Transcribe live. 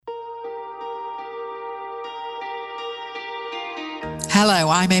Hello,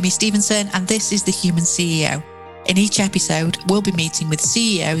 I'm Amy Stevenson, and this is The Human CEO. In each episode, we'll be meeting with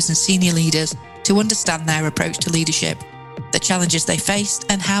CEOs and senior leaders to understand their approach to leadership, the challenges they faced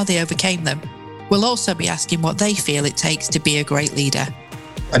and how they overcame them. We'll also be asking what they feel it takes to be a great leader.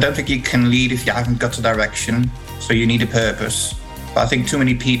 I don't think you can lead if you haven't got a direction, so you need a purpose. But I think too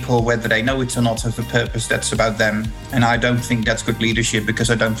many people, whether they know it or not, have a purpose that's about them. And I don't think that's good leadership, because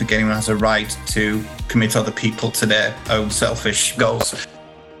I don't think anyone has a right to commit other people to their own selfish goals.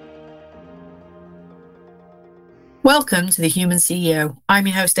 Welcome to The Human CEO. I'm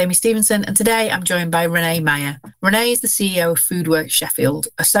your host, Amy Stevenson, and today I'm joined by René Meijer. René is the CEO of Food Works Sheffield,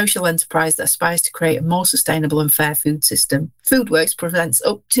 a social enterprise that aspires to create a more sustainable and fair food system. Food Works prevents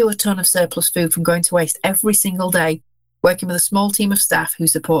up to a tonne of surplus food from going to waste every single day, working with a small team of staff who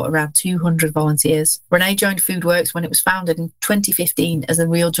support around 200 volunteers. René joined Food Works when it was founded in 2015 as the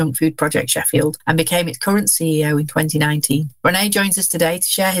Real Junk Food Project Sheffield and became its current CEO in 2019. René joins us today to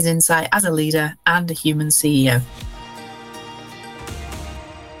share his insight as a leader and a human CEO.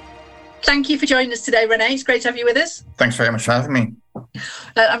 Thank you for joining us today, René. It's great to have you with us. Thanks very much for having me.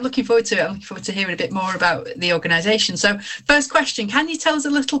 I'm looking forward to it. I'm looking forward to hearing a bit more about the organisation. So first question, can you tell us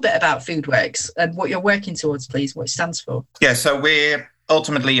a little bit about Food Works and what you're working towards, please, what it stands for? Yeah, so we're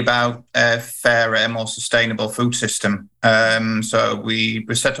ultimately about a fairer, more sustainable food system. So we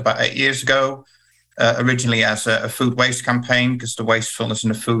were set up about 8 years ago, originally as a food waste campaign, because the wastefulness in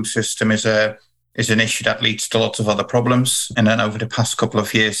the food system is an issue that leads to lots of other problems. And then over the past couple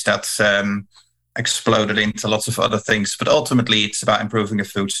of years, that's exploded into lots of other things. But ultimately, it's about improving the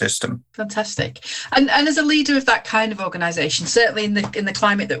food system. Fantastic. And as a leader of that kind of organisation, certainly in the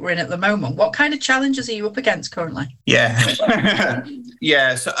climate that we're in at the moment, what kind of challenges are you up against currently? Yeah.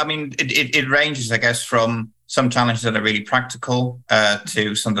 Yeah. So, I mean, it ranges, I guess, from some challenges that are really practical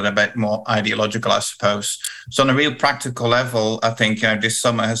to some that are a bit more ideological, I suppose. So on a real practical level, I think this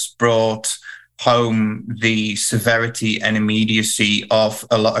summer has brought home the severity and immediacy of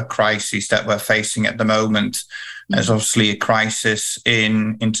a lot of crises that we're facing at the moment. Mm-hmm. There's obviously a crisis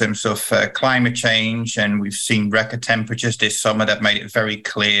in terms of climate change, and we've seen record temperatures this summer that made it very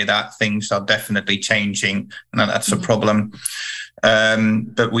clear that things are definitely changing, and that's a problem.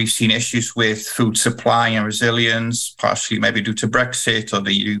 But we've seen issues with food supply and resilience, partially maybe due to Brexit or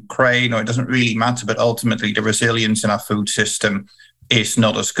the Ukraine, or it doesn't really matter, but ultimately the resilience in our food system is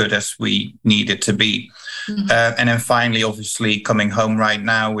not as good as we need it to be. Mm-hmm. And then finally, obviously, coming home right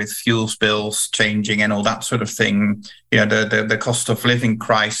now with fuels bills changing and all that sort of thing, the cost of living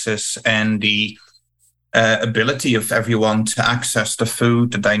crisis and the ability of everyone to access the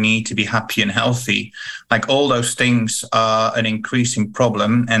food that they need to be happy and healthy, like all those things are an increasing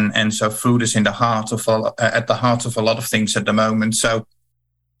problem. And so food is at the heart of a lot of things at the moment. So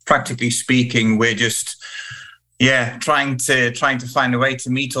practically speaking, we're just trying to find a way to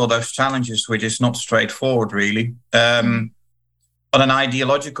meet all those challenges, which is not straightforward, really. On an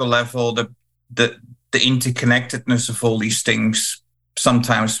ideological level, the interconnectedness of all these things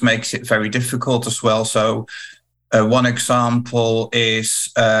sometimes makes it very difficult as well. So one example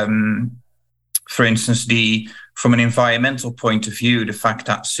is, for instance, from an environmental point of view, the fact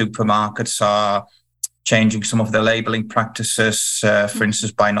that supermarkets are changing some of their labeling practices, for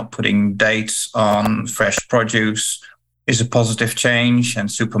instance, by not putting dates on fresh produce, is a positive change, and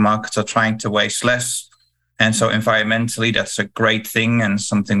supermarkets are trying to waste less. And so environmentally, that's a great thing and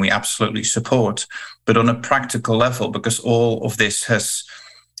something we absolutely support. But on a practical level, because all of this has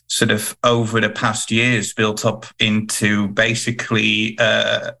sort of over the past years built up into basically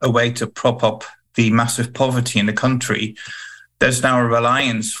a way to prop up the massive poverty in the country, there's now a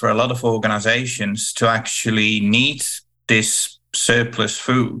reliance for a lot of organizations to actually need this surplus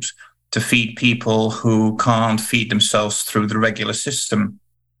food to feed people who can't feed themselves through the regular system.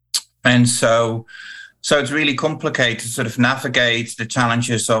 And so it's really complicated to sort of navigate the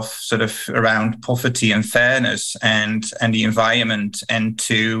challenges of sort of around poverty and fairness and the environment, and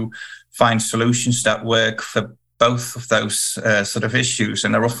to find solutions that work for both of those sort of issues.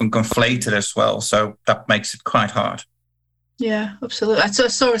 And they're often conflated as well. So that makes it quite hard. Yeah, absolutely. I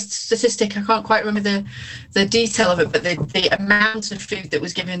saw a statistic, I can't quite remember the detail of it, but the amount of food that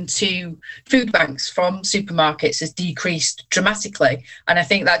was given to food banks from supermarkets has decreased dramatically. And I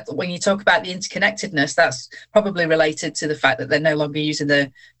think that when you talk about the interconnectedness, that's probably related to the fact that they're no longer using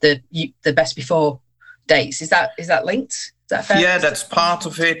the best before dates. Is that linked? Is that fair? Yeah, that's part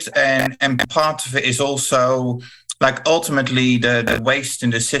of it. And part of it is also, like, ultimately the waste in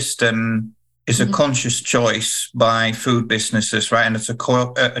the system is a conscious choice by food businesses, right? And it's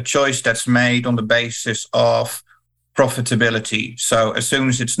a choice that's made on the basis of profitability. So as soon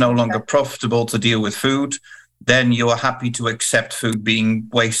as it's no longer profitable to deal with food, then you're happy to accept food being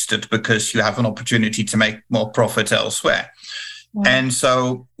wasted because you have an opportunity to make more profit elsewhere. And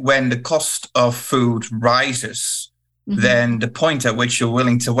so when the cost of food rises, then the point at which you're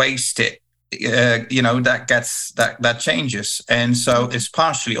willing to waste it, that changes. And so it's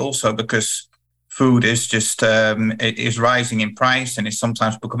partially also because food is just is rising in price and is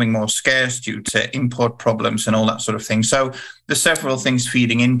sometimes becoming more scarce due to import problems and all that sort of thing. So there's several things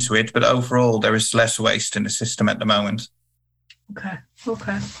feeding into it, but overall there is less waste in the system at the moment. Okay.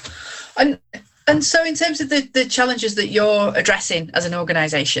 And so in terms of the challenges that you're addressing as an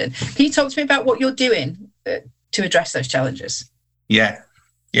organisation, can you talk to me about what you're doing to address those challenges? Yeah.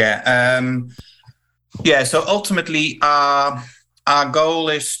 So ultimately our goal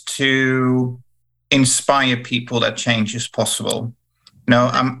is to inspire people that change is possible. No,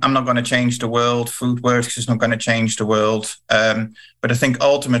 I'm not going to change the world. Food Works is not going to change the world. But I think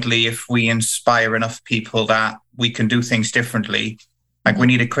ultimately, if we inspire enough people that we can do things differently, like we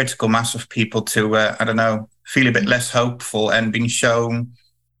need a critical mass of people to, feel a bit less hopeful and being shown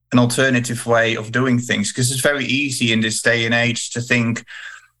an alternative way of doing things. Because it's very easy in this day and age to think,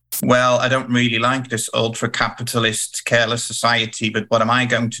 well, I don't really like this ultra-capitalist, careless society, but what am I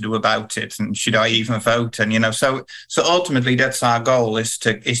going to do about it? And should I even vote? And, so ultimately that's our goal, is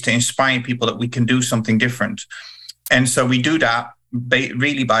to inspire people that we can do something different. And so we do that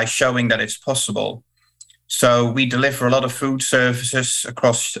really by showing that it's possible. So we deliver a lot of food services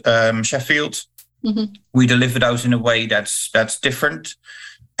across Sheffield. We deliver those in a way that's different.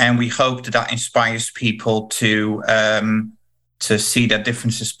 And we hope that inspires people to see that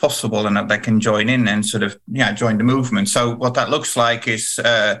difference is possible and that they can join in and join the movement. So what that looks like is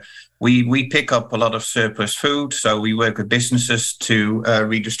we pick up a lot of surplus food. So we work with businesses to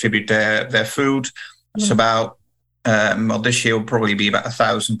redistribute their food. It's about, this year will probably be about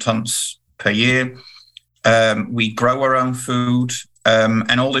 1,000 tonnes per year. We grow our own food.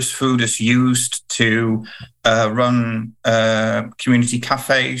 And all this food is used to run community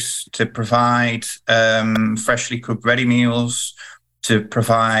cafes, to provide freshly cooked ready meals, to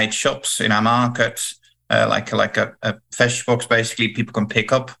provide shops in our market, like a fresh box, basically, people can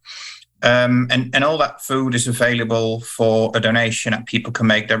pick up. And all that food is available for a donation that people can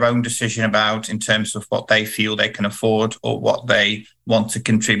make their own decision about in terms of what they feel they can afford or what they want to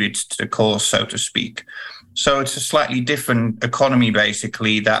contribute to the cause, so to speak. So it's a slightly different economy,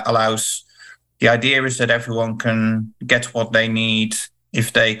 basically, that allows, the idea is that everyone can get what they need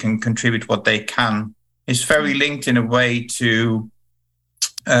if they can contribute what they can. It's very linked in a way to,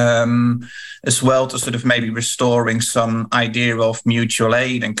 as well, to sort of maybe restoring some idea of mutual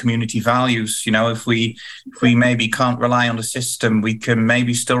aid and community values. If we maybe can't rely on the system, we can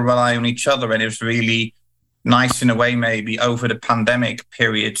maybe still rely on each other. And it's really nice in a way, maybe over the pandemic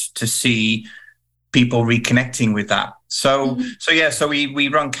period, to see people reconnecting with that. So we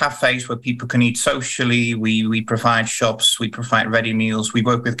run cafes where people can eat socially. We provide shops. We provide ready meals. We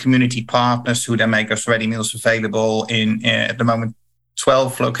work with community partners who then make us ready meals available in at the moment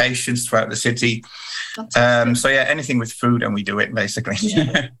 12 locations throughout the city. Anything with food, and we do it basically.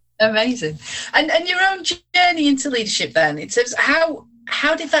 Yeah. Amazing. And your own journey into leadership then, in terms of how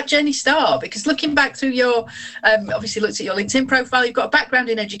did that journey start? Because looking back through your obviously looked at your LinkedIn profile, you've got a background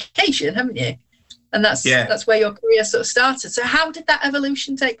in education, haven't you? And that's where your career sort of started. So how did that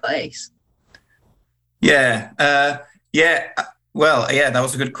evolution take place? Well, that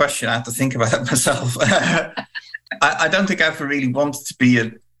was a good question. I have to think about that myself. I don't think I ever really wanted to be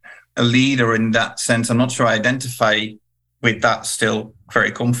a leader in that sense. I'm not sure I identify with that still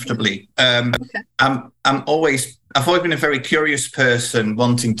very comfortably. I've always been a very curious person,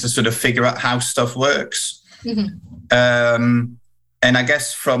 wanting to sort of figure out how stuff works. And I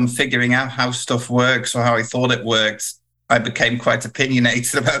guess from figuring out how stuff works, or how I thought it worked, I became quite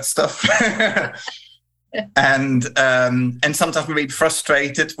opinionated about stuff. And sometimes I'm really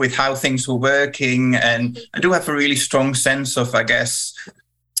frustrated with how things were working. And I do have a really strong sense of, I guess,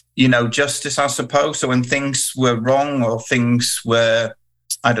 justice, I suppose. So when things were wrong or things were,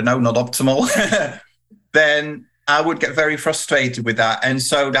 not optimal, then I would get very frustrated with that. And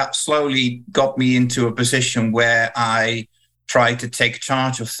so that slowly got me into a position where I try to take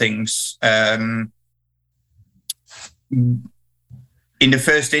charge of things, in the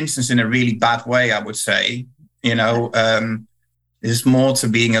first instance in a really bad way, I would say. There's more to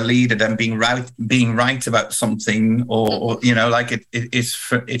being a leader than being right about something, or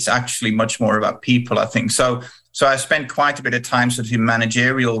it's actually much more about people, I think. So I spent quite a bit of time sort of in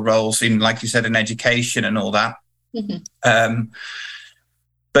managerial roles in, like you said, in education and all that.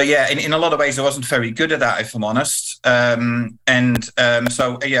 But yeah, in a lot of ways, I wasn't very good at that, if I'm honest. So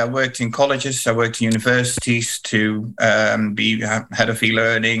I worked in colleges, I worked in universities to be head of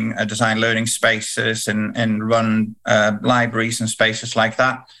e-learning, design learning spaces, and run libraries and spaces like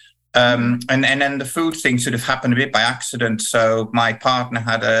that. And then the food thing sort of happened a bit by accident. So my partner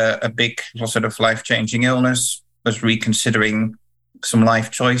had a big sort of life-changing illness, was reconsidering some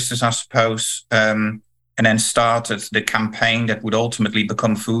life choices, I suppose. And then started the campaign that would ultimately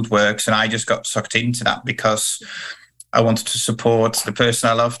become Food Works. And I just got sucked into that because I wanted to support the person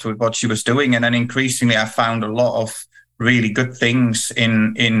I loved with what she was doing. And then increasingly, I found a lot of really good things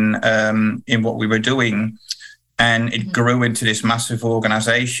in what we were doing. And it grew into this massive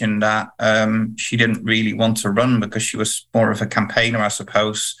organization that she didn't really want to run because she was more of a campaigner, I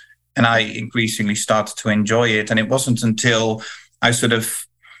suppose. And I increasingly started to enjoy it. And it wasn't until I sort of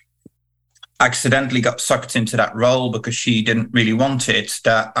accidentally got sucked into that role because she didn't really want it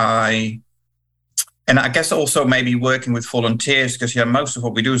and I guess also maybe working with volunteers, because most of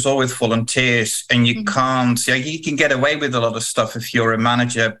what we do is all with volunteers, and you you can get away with a lot of stuff if you're a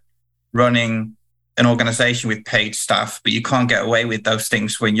manager running an organization with paid staff, but you can't get away with those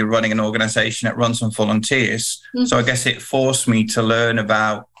things when you're running an organization that runs on volunteers. So I guess it forced me to learn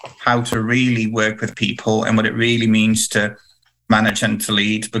about how to really work with people and what it really means to manage and to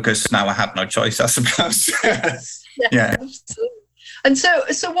lead, because now I had no choice, I suppose. Yeah. Absolutely. And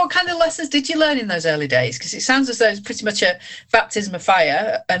so what kind of lessons did you learn in those early days? Because it sounds as though it's pretty much a baptism of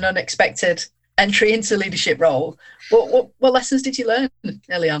fire, an unexpected entry into a leadership role. What lessons did you learn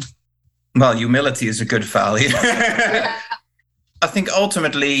early on? Well, humility is a good value. I think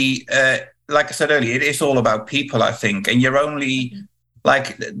ultimately, like I said earlier, it is all about people, I think. And you're only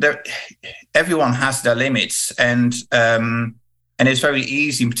everyone has their limits, and it's very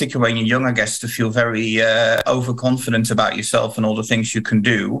easy, particularly when you're young, I guess, to feel very overconfident about yourself and all the things you can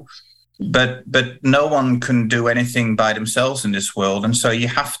do. But no one can do anything by themselves in this world. And so you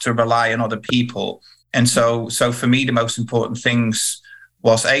have to rely on other people. And so for me, the most important things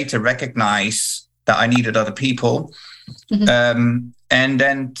was to recognize that I needed other people. And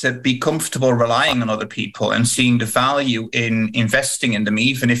then to be comfortable relying on other people and seeing the value in investing in them,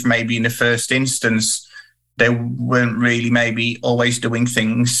 even if maybe in the first instance, they weren't really maybe always doing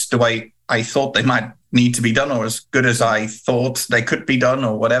things the way I thought they might need to be done, or as good as I thought they could be done,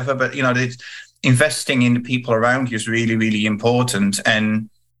 or whatever. But, investing in the people around you is really, really important. And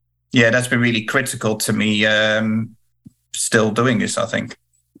yeah, that's been really critical to me still doing this, I think.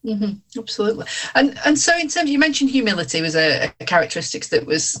 Absolutely. And so in terms, you mentioned humility was a characteristic that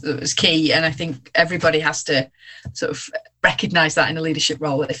was key, and I think everybody has to sort of recognize that in a leadership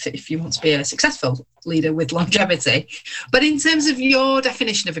role if you want to be a successful leader with longevity. But in terms of your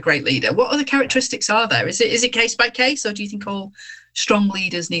definition of a great leader, what other characteristics are there? Is it case by case, or do you think all strong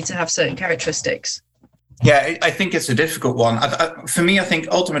leaders need to have certain characteristics? Yeah, I think it's a difficult one. For me, I think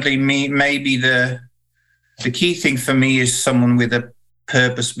ultimately maybe the key thing for me is someone with a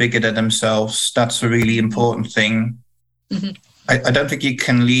purpose bigger than themselves. That's a really important thing. I don't think you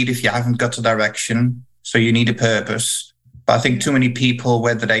can lead if you haven't got a direction. So you need a purpose. But I think too many people,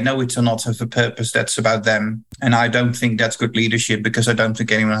 whether they know it or not, have a purpose that's about them. And I don't think that's good leadership, because I don't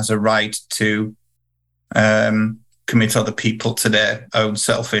think anyone has a right to commit other people to their own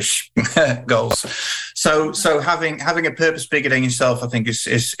selfish goals. So having a purpose bigger than yourself, I think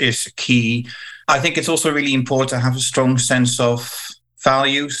is key. I think it's also really important to have a strong sense of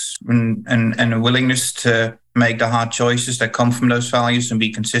values and a willingness to make the hard choices that come from those values and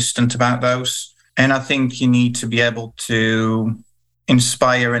be consistent about those. And I think you need to be able to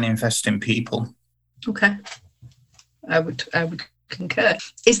inspire and invest in people. Okay. I would concur.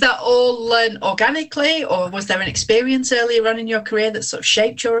 Is that all learned organically, or was there an experience earlier on in your career that sort of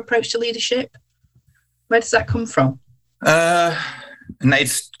shaped your approach to leadership? Where does that come from? And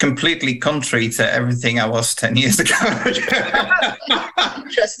it's completely contrary to everything I was 10 years ago.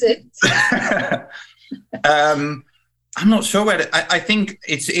 Interesting. I'm not sure where I think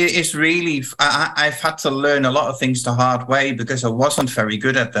it's really, I've had to learn a lot of things the hard way because I wasn't very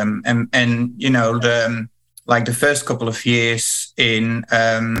good at them. And the first couple of years in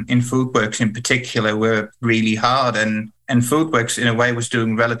Food Works in particular were really hard. And Food Works in a way was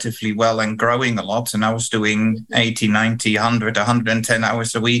doing relatively well and growing a lot. And I was doing 80, 90, 100, 110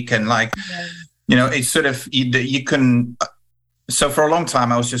 hours a week. And it's sort of, you can... So for a long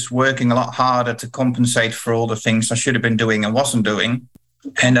time, I was just working a lot harder to compensate for all the things I should have been doing and wasn't doing.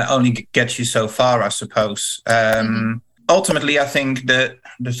 And that only gets you so far, I suppose. Ultimately, I think that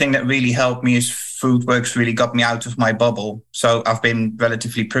the thing that really helped me is Food Works really got me out of my bubble. So I've been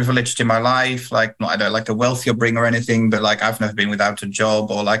relatively privileged in my life, like not I don't like a wealthy upbringing or anything, but like I've never been without a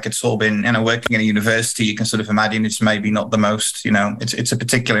job, or like it's all been, working in a university, you can sort of imagine it's maybe not the most, it's a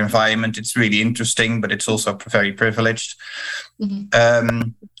particular environment. It's really interesting, but it's also very privileged.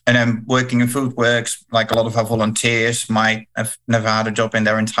 Mm-hmm. And then working in Food Works, like a lot of our volunteers might have never had a job in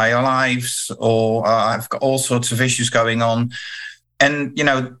their entire lives, or I've got all sorts of issues going on. And,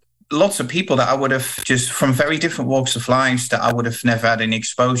 lots of people that I would have just from very different walks of life that I would have never had any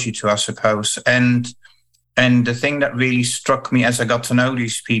exposure to, I suppose. And the thing that really struck me as I got to know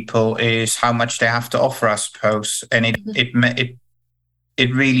these people is how much they have to offer, I suppose. And it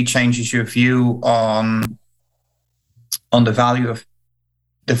really changes your view on the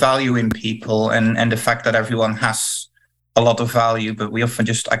value in people and the fact that everyone has a lot of value, but we often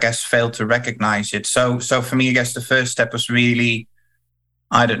just, I guess, fail to recognize it. So for me, I guess the first step was really,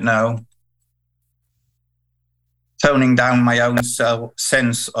 I don't know, toning down my own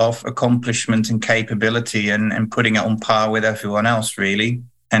sense of accomplishment and capability and putting it on par with everyone else, really.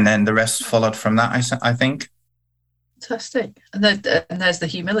 And then the rest followed from that, I think. Fantastic. And there's the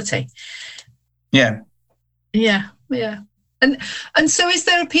humility. Yeah. Yeah. And so is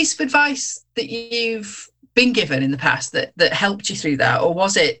there a piece of advice that you've been given in the past that helped you through that? Or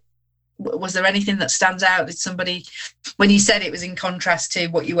was there anything that stands out? Did somebody, when you said it was in contrast to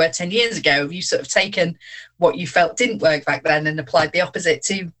what you were 10 years ago, have you sort of taken what you felt didn't work back then and applied the opposite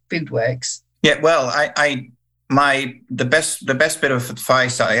to Food Works? Yeah, well, the best bit of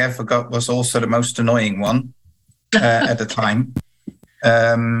advice that I ever got was also the most annoying one at the time.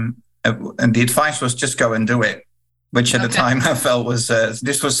 And the advice was just go and do it, which at the time I felt was,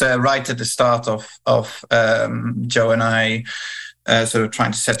 this was right at the start of Joe and I sort of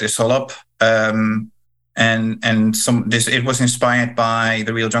trying to set this all up. It was inspired by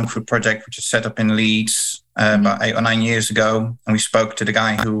the Real Junk Food Project, which was set up in Leeds about 8 or 9 years ago. And we spoke to the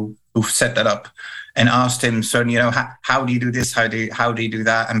guy who set that up and asked him, so, how do you do this? How do you do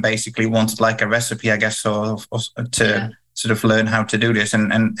that? And basically wanted like a recipe, I guess, to sort of learn how to do this.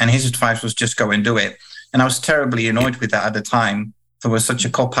 And his advice was just go and do it. And I was terribly annoyed with that at the time. It was such a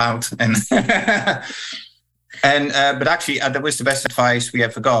cop out. And but actually, that was the best advice we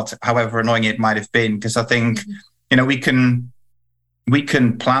ever got, however annoying it might have been, because I think, we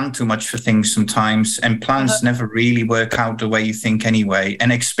can plan too much for things sometimes, and plans never really work out the way you think anyway.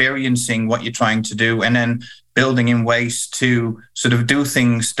 And experiencing what you're trying to do and then building in ways to sort of do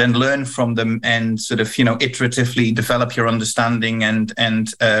things, then learn from them and sort of, iteratively develop your understanding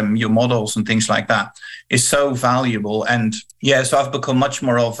and your models and things like that is so valuable. And so I've become much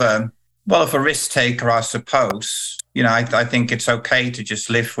more of a risk taker, I suppose. I think it's okay to just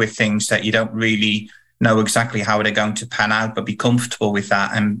live with things that you don't really know exactly how they're going to pan out, but be comfortable with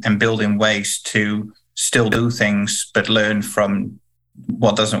that and build in ways to still do things, but learn from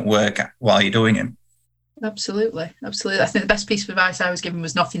what doesn't work while you're doing it. Absolutely. I think the best piece of advice I was given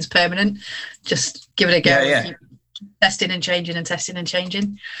was nothing's permanent. Just give it a go. Yeah. Testing and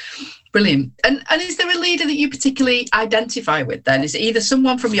changing. Brilliant. And is there a leader that you particularly identify with then? Is it either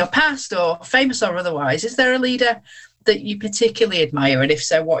someone from your past or famous or otherwise? Is there a leader that you particularly admire? And if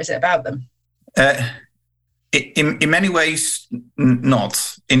so, what is it about them? In many ways,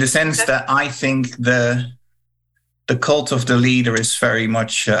 not. In the sense that I think the cult of the leader is very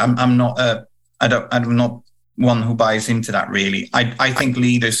much. I'm not one who buys into that, really. I think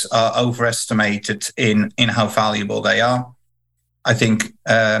leaders are overestimated in how valuable they are. I think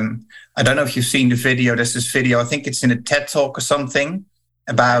I don't know if you've seen the video. There's this video. I think it's in a TED talk or something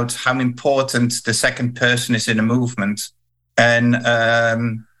about how important the second person is in a movement, and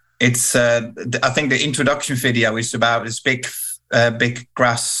it's I think the introduction video is about this big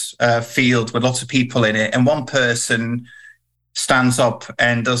grass field with lots of people in it, and one person stands up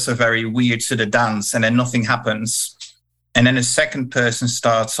and does a very weird sort of dance, and then nothing happens, and then a second person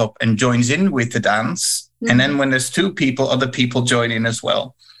starts up and joins in with the dance, and then when there's two people, other people join in as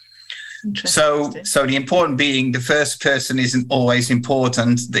well. So the important being, the first person isn't always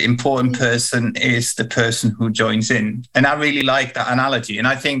important. The important person is the person who joins in. And I really like that analogy. And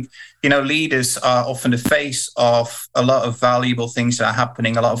I think, leaders are often the face of a lot of valuable things that are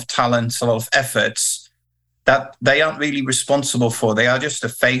happening, a lot of talents, a lot of efforts that they aren't really responsible for. They are just the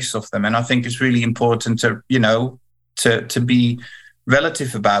face of them. And I think it's really important to, to be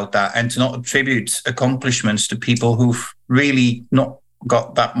relative about that and to not attribute accomplishments to people who've really not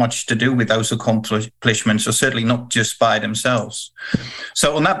got that much to do with those accomplishments, or certainly not just by themselves.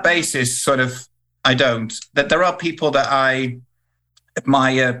 So on that basis, that there are people that I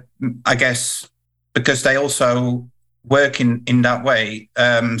admire, I guess, because they also work in that way.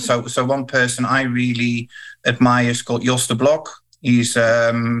 So one person I really admire is called Jos de Blok. He's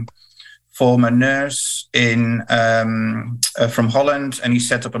former nurse from Holland, and he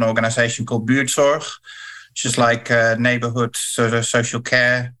set up an organization called Buurtzorg, which is like a neighborhood sort of social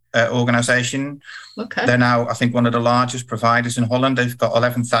care organization. Okay. They're now, I think, one of the largest providers in Holland. They've got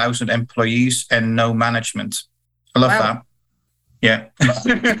 11,000 employees and no management. I love that. Yeah.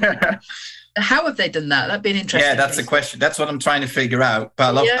 How have they done that? That'd be an interesting. Yeah, that's a question. That's what I'm trying to figure out.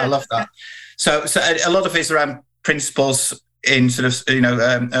 But I love that. So a lot of it's around principles in sort of,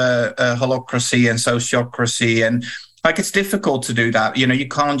 holocracy and sociocracy, and like it's difficult to do that. You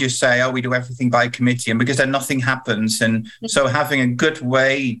can't just say, we do everything by committee, and because then nothing happens. And so having a good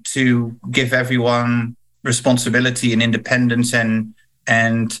way to give everyone responsibility and independence and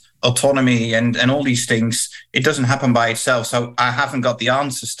autonomy and all these things, it doesn't happen by itself. So I haven't got the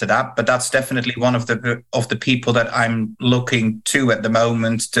answers to that, but that's definitely one of the people that I'm looking to at the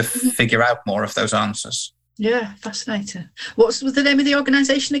moment to figure out more of those answers. Yeah, fascinating. What was the name of the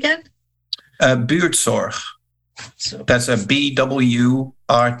organisation again? Buurtzorg. So that's a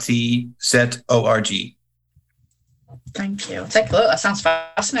BWRTZORG. Thank you. I'll take a look. That sounds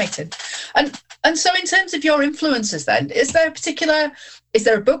fascinating. And so, in terms of your influences, then, is there a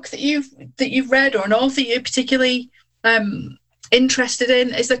book that you've read or an author you're particularly interested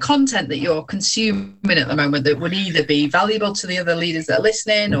in? Is there content that you're consuming at the moment that would either be valuable to the other leaders that are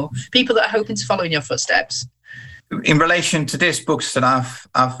listening or people that are hoping to follow in your footsteps? In relation to this, books that I've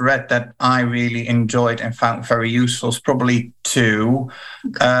read that I really enjoyed and found very useful is probably two.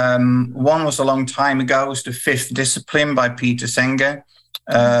 Okay. One was a long time ago, was The Fifth Discipline by Peter Senge,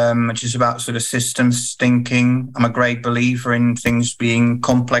 which is about sort of systems thinking. I'm a great believer in things being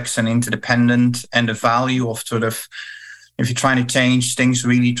complex and interdependent, and the value of sort of, if you're trying to change things,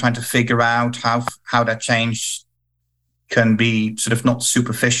 really trying to figure out how that change can be sort of not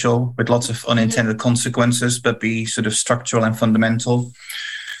superficial with lots of unintended consequences, but be sort of structural and fundamental.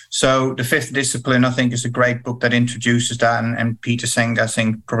 So The Fifth Discipline, I think, is a great book that introduces that. And Peter Senge, I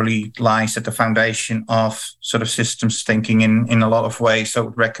think, probably lies at the foundation of sort of systems thinking in a lot of ways. So I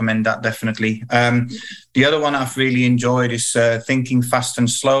would recommend that definitely. The other one I've really enjoyed is Thinking Fast and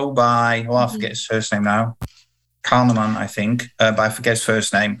Slow by, I forget his first name now. Kahneman, I think, but I forget his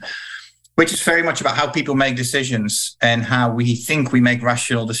first name. Which is very much about how people make decisions and how we think we make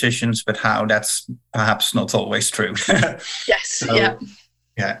rational decisions, but how that's perhaps not always true. Yes.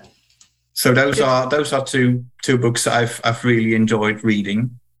 Yeah. So those are two books that I've really enjoyed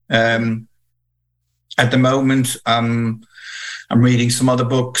reading. At the moment, I'm reading some other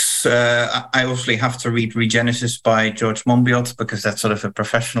books. I obviously have to read Regenesis by George Monbiot because that's sort of a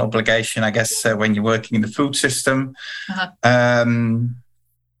professional obligation, I guess, when you're working in the food system.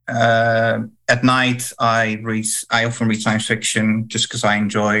 At night, I often read science fiction just because I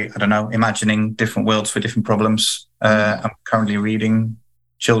enjoy, imagining different worlds for different problems. I'm currently reading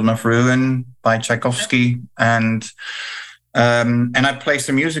Children of Ruin by Tchaikovsky, and I play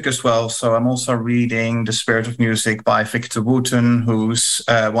some music as well. So I'm also reading The Spirit of Music by Victor Wooten, who's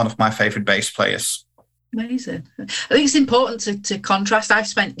one of my favorite bass players. Amazing. I think it's important to contrast. I've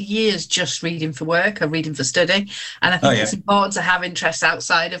spent years just reading for work or reading for study, and I think it's important to have interests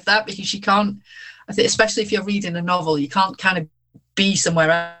outside of that, because you can't, I think, especially if you're reading a novel, you can't kind of be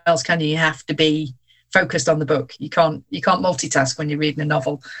somewhere else, can you? You have to be focused on the book. You can't multitask when you're reading a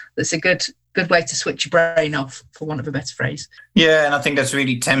novel. That's a good way to switch your brain off, for want of a better phrase. Yeah, and I think that's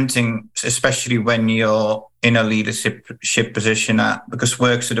really tempting, especially when you're in a leadership position, because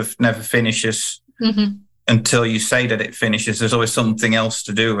work sort of never finishes. Mm-hmm. Until you say that it finishes. There's always something else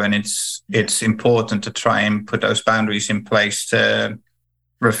to do, and it's important to try and put those boundaries in place to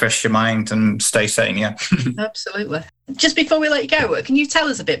refresh your mind and stay sane. Yeah. Absolutely. Just before we let you go, can you tell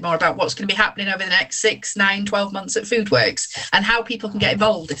us a bit more about what's going to be happening over the next 6, 9, 12 months at Food Works, and how people can get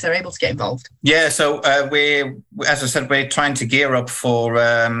involved if they're able to get involved? Yeah, so as I said, we're trying to gear up for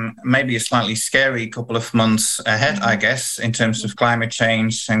maybe a slightly scary couple of months ahead, I guess, in terms of climate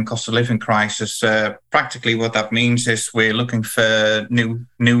change and cost of living crisis. Practically what that means is we're looking for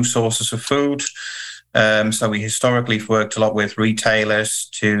new sources of food. So we historically have worked a lot with retailers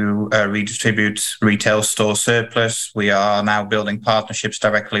to redistribute retail store surplus. We are now building partnerships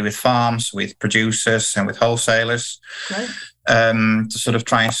directly with farms, with producers and with wholesalers. Right. To sort of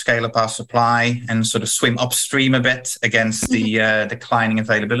try and scale up our supply and sort of swim upstream a bit against the declining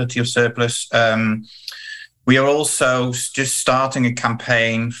availability of surplus. We are also just starting a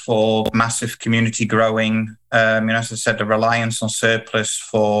campaign for massive community growing. As I said, the reliance on surplus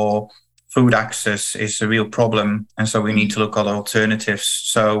for food access is a real problem, and so we need to look at alternatives.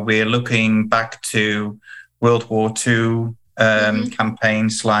 So we're looking back to World War II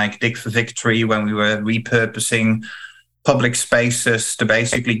campaigns like Dig for Victory, when we were repurposing public spaces to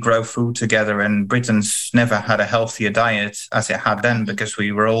basically grow food together. And Britain's never had a healthier diet as it had then, because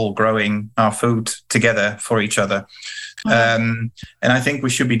we were all growing our food together for each other. And I think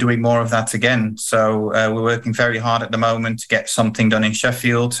we should be doing more of that again. So we're working very hard at the moment to get something done in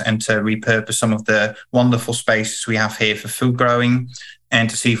Sheffield and to repurpose some of the wonderful spaces we have here for food growing, and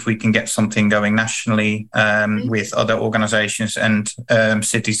to see if we can get something going nationally with other organizations and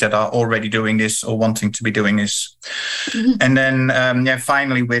cities that are already doing this or wanting to be doing this. And then,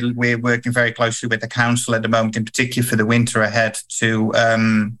 finally, we're working very closely with the council at the moment, in particular for the winter ahead, to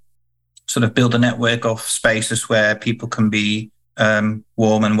sort of build a network of spaces where people can be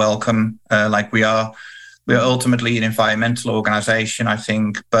warm and welcome, like we are. We're ultimately an environmental organization, I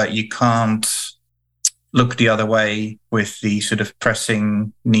think, but you can't look the other way with the sort of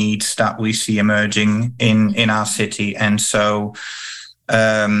pressing needs that we see emerging in our city. And so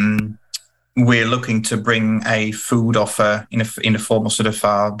we're looking to bring a food offer in the form of sort of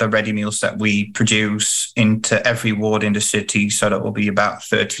the ready meals that we produce into every ward in the city. So that will be about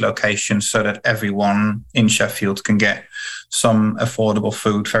 30 locations, so that everyone in Sheffield can get some affordable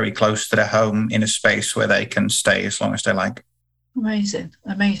food very close to their home in a space where they can stay as long as they like. Amazing.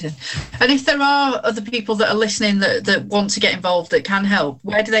 And if there are other people that are listening that want to get involved, that can help,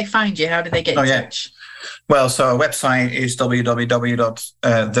 where do they find you? How do they get in touch? Well, so our website is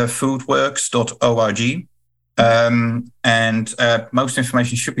www.thefoodworks.org. And most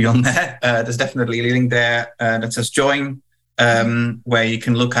information should be on there. There's definitely a link there that says join, where you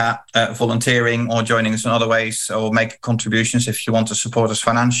can look at volunteering or joining us in other ways, or make contributions if you want to support us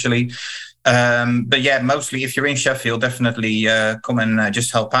financially. But yeah, mostly if you're in Sheffield, definitely come and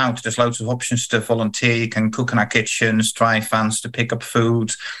just help out. There's loads of options to volunteer. You can cook in our kitchens, drive vans to pick up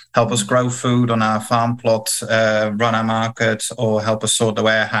food, help us grow food on our farm plot, run our market, or help us sort the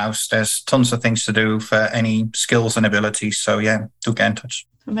warehouse. There's tons of things to do for any skills and abilities. So yeah, do get in touch.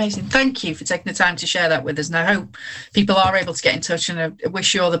 Amazing. Thank you for taking the time to share that with us. And I hope people are able to get in touch, and I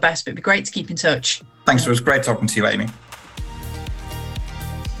wish you all the best, but it'd be great to keep in touch. Thanks. It was great talking to you, Amy.